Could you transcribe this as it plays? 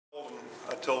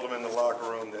I told them in the locker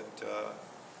room that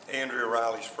Andrea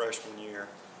Riley's freshman year,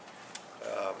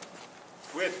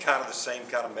 we had kind of the same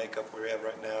kind of makeup we have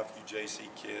right now, a few JC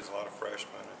kids, a lot of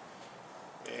freshmen.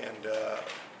 And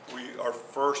our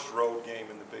first road game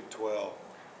in the Big 12,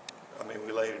 I mean,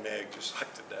 we laid an egg just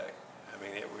like today. I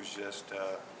mean, it was just,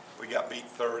 we got beat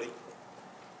 30.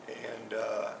 And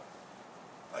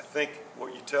I think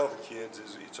what you tell the kids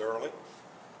is it's early.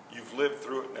 You've lived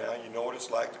through it now. You know what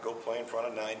it's like to go play in front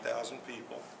of 9,000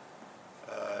 people.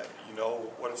 You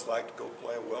know what it's like to go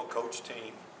play a well-coached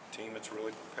team that's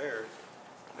really prepared.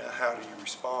 Now, how do you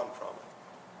respond from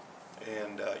it?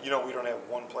 And, you know, we don't have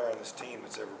one player on this team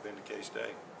that's ever been to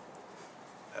K-State.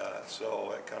 So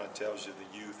that kind of tells you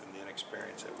the youth and the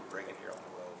inexperience that we're bringing here on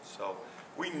the road. So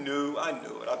I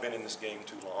knew it. I've been in this game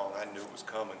too long. I knew it was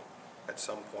coming at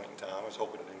some point in time. I was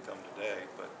hoping it didn't come today,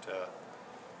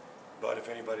 but if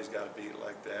anybody's got to beat it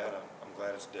like that, I'm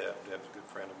glad it's Deb. Deb's a good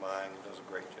friend of mine and does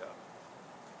a great job.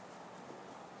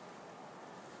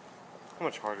 How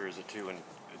much harder is it too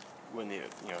when the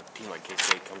team like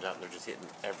K-State comes out and they're just hitting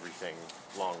everything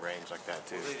long range like that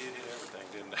too? Well, they did hit everything,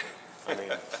 didn't they?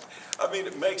 I mean,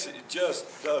 it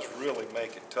just does really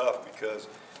make it tough because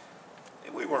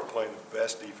we weren't playing the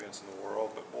best defense in the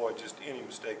world, but boy, just any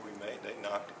mistake we made, they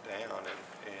knocked it down.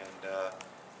 And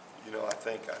you know, I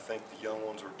think the young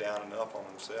ones were down enough on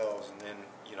themselves, and then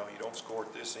you know you don't score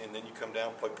at this end, then you come down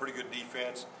and play pretty good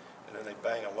defense, and then they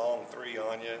bang a long three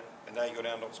on you, and now you go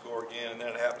down and don't score again, and then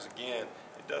it happens again.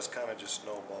 It does kind of just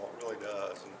snowball. It really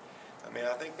does. And I mean,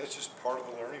 I think that's just part of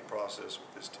the learning process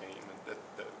with this team and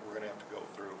that we're going to have to go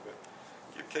through. But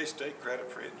give K-State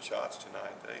credit for hitting shots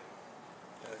tonight. They,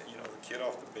 you know, the kid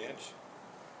off the bench,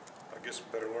 I guess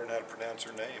we better learn how to pronounce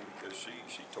her name because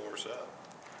she tore us up.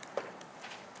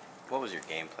 What was your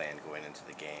game plan going into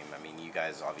the game? I mean, you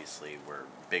guys obviously were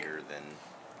bigger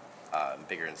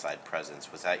inside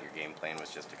presence. Was that your game plan, was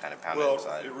just to kind of pound it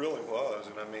inside? Well, it really was.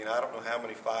 And I mean, I don't know how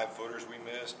many 5-footers we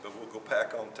missed, but we'll go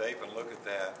back on tape and look at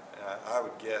that. I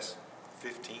would guess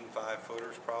 15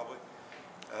 5-footers probably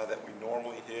that we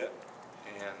normally hit.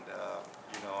 And,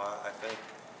 you know, I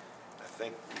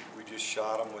think we just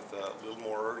shot them with a little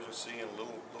more urgency and a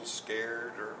little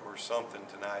scared or something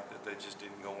tonight that they just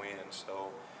didn't go in.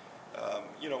 So,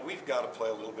 you know, we've got to play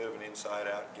a little bit of an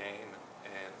inside-out game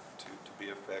and to be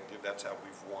effective. That's how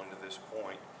we've won to this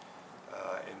point.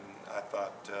 And I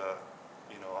thought,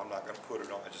 you know, I'm not going to put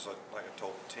it on, just like I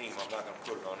told the team, I'm not going to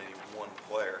put it on any one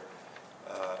player.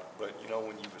 But, you know,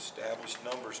 when you've established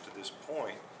numbers to this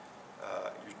point,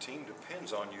 your team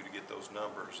depends on you to get those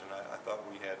numbers. And I thought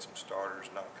we had some starters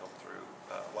not come through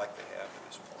like they have to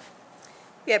this point.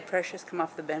 You had Precious come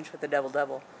off the bench with a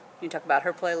double-double. Can you talk about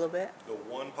her play a little bit? The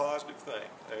one positive thing,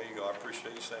 there you go. I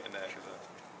appreciate you saying that because,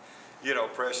 you know,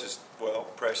 Precious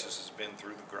has been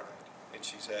through the grind and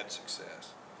she's had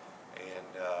success.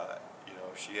 And, you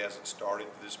know, she hasn't started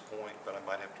to this point, but I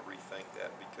might have to rethink that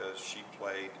because she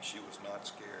played, she was not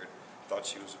scared. Thought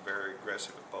she was very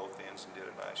aggressive at both ends and did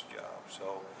a nice job.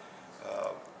 So,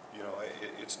 you know,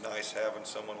 it's nice having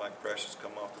someone like Precious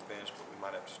come off the bench, but we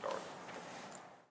might have to start.